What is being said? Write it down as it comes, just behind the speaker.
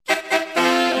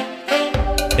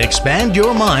Expand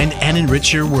your mind and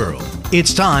enrich your world.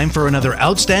 It's time for another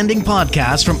outstanding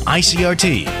podcast from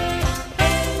ICRT.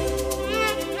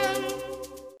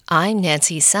 I'm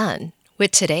Nancy Sun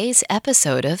with today's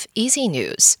episode of Easy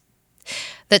News.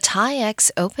 The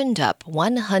TAIEX opened up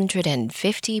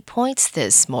 150 points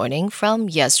this morning from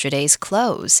yesterday's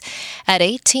close at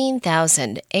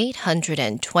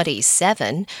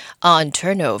 18,827 on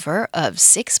turnover of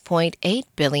 6.8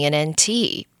 billion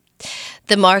NT.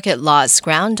 The market lost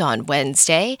ground on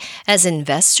Wednesday as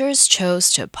investors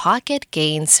chose to pocket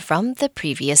gains from the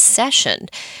previous session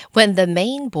when the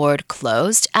main board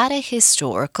closed at a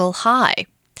historical high.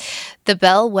 The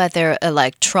bellwether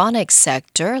electronics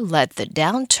sector led the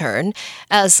downturn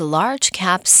as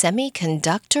large-cap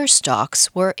semiconductor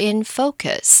stocks were in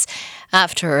focus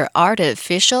after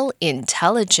artificial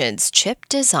intelligence chip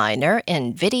designer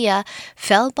NVIDIA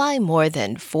fell by more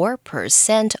than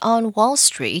 4% on Wall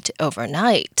Street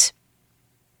overnight.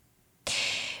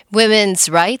 Women's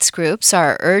rights groups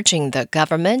are urging the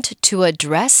government to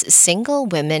address single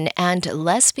women and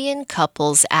lesbian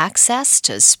couples' access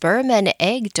to sperm and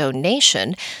egg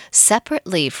donation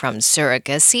separately from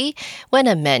surrogacy when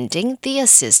amending the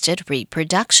Assisted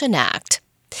Reproduction Act.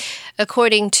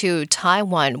 According to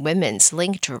Taiwan Women's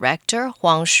Link Director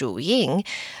Huang Shuying,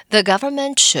 the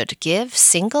government should give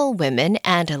single women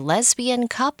and lesbian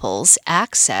couples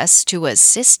access to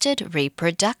assisted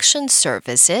reproduction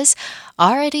services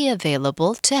already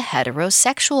available to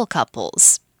heterosexual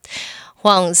couples.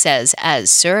 Huang says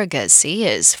as surrogacy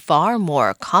is far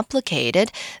more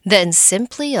complicated than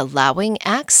simply allowing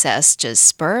access to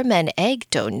sperm and egg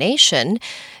donation,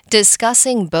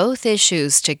 discussing both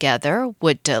issues together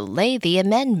would delay the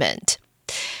amendment.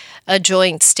 A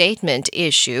joint statement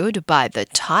issued by the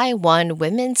Taiwan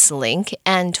Women's Link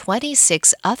and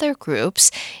 26 other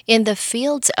groups in the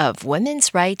fields of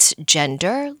women's rights,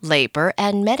 gender, labor,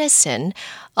 and medicine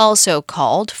also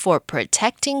called for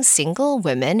protecting single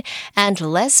women and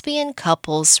lesbian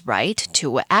couples' right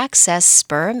to access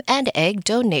sperm and egg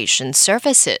donation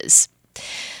services.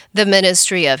 The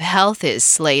Ministry of Health is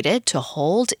slated to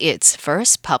hold its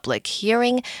first public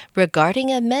hearing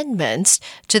regarding amendments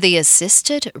to the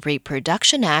Assisted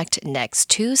Reproduction Act next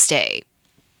Tuesday.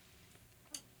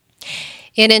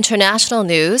 In international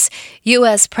news,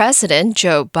 U.S. President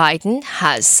Joe Biden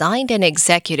has signed an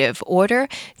executive order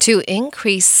to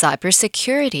increase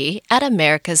cybersecurity at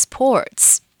America's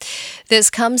ports.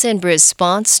 This comes in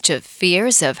response to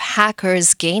fears of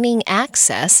hackers gaining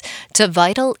access to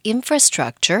vital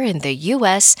infrastructure in the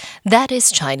U.S. that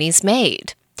is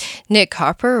Chinese-made. Nick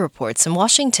Harper reports in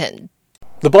Washington.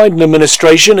 The Biden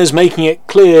administration is making it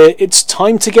clear it's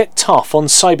time to get tough on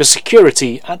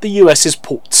cybersecurity at the US's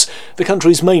ports, the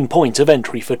country's main point of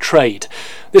entry for trade.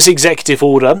 This executive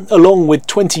order, along with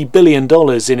 $20 billion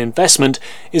in investment,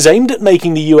 is aimed at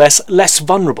making the US less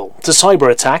vulnerable to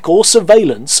cyber attack or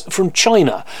surveillance from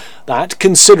China. That,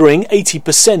 considering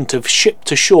 80% of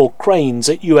ship-to-shore cranes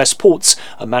at US ports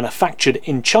are manufactured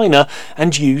in China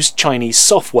and use Chinese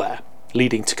software,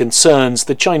 leading to concerns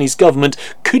the Chinese government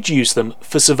could use them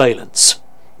for surveillance.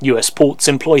 US ports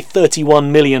employ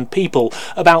 31 million people,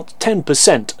 about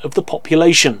 10% of the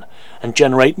population, and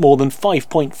generate more than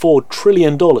 $5.4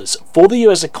 trillion for the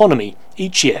US economy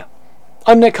each year.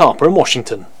 I'm Nick Harper in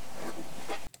Washington.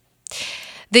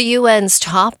 The UN's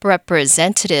top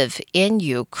representative in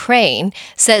Ukraine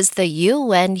says the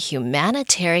UN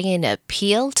humanitarian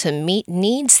appeal to meet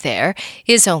needs there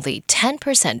is only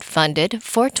 10% funded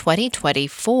for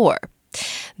 2024.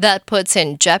 That puts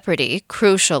in jeopardy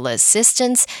crucial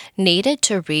assistance needed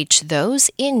to reach those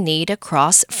in need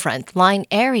across frontline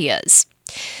areas.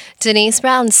 Denise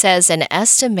Brown says an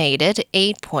estimated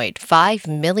 8.5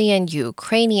 million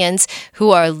Ukrainians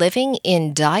who are living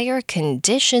in dire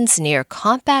conditions near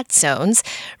combat zones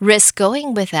risk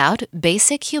going without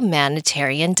basic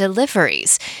humanitarian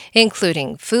deliveries,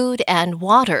 including food and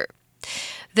water.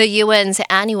 The UN's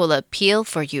annual appeal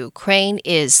for Ukraine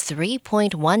is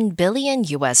 $3.1 billion.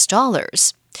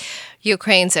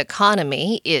 Ukraine's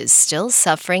economy is still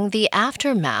suffering the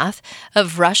aftermath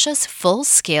of Russia's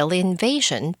full-scale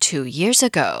invasion 2 years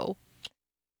ago.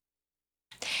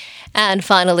 And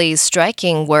finally,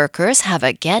 striking workers have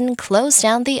again closed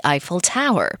down the Eiffel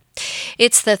Tower.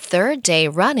 It's the third day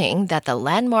running that the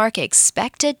landmark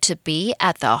expected to be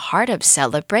at the heart of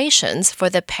celebrations for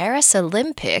the Paris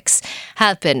Olympics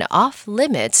have been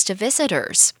off-limits to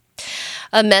visitors.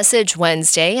 A message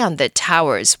Wednesday on the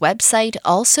tower's website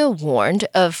also warned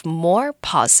of more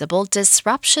possible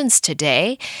disruptions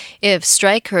today if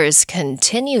strikers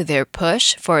continue their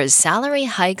push for salary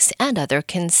hikes and other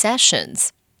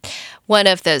concessions. One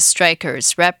of the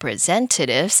strikers'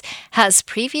 representatives has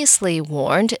previously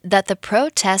warned that the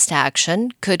protest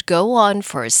action could go on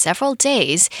for several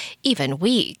days, even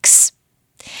weeks.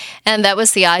 And that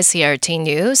was the ICRT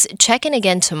news. Check in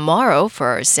again tomorrow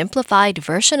for a simplified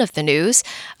version of the news,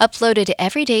 uploaded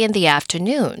every day in the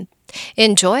afternoon.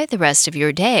 Enjoy the rest of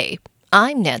your day.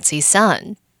 I'm Nancy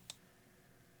Sun.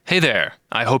 Hey there.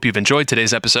 I hope you've enjoyed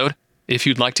today's episode. If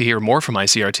you'd like to hear more from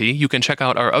ICRT, you can check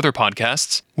out our other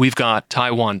podcasts. We've got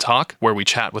Taiwan Talk, where we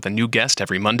chat with a new guest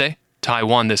every Monday,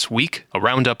 Taiwan This Week, a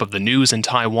roundup of the news in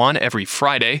Taiwan every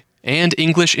Friday, and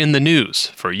English in the News,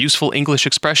 for useful English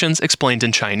expressions explained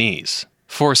in Chinese.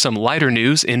 For some lighter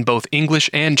news in both English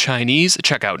and Chinese,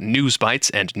 check out News Bites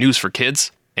and News for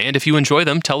Kids. And if you enjoy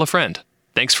them, tell a friend.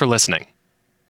 Thanks for listening.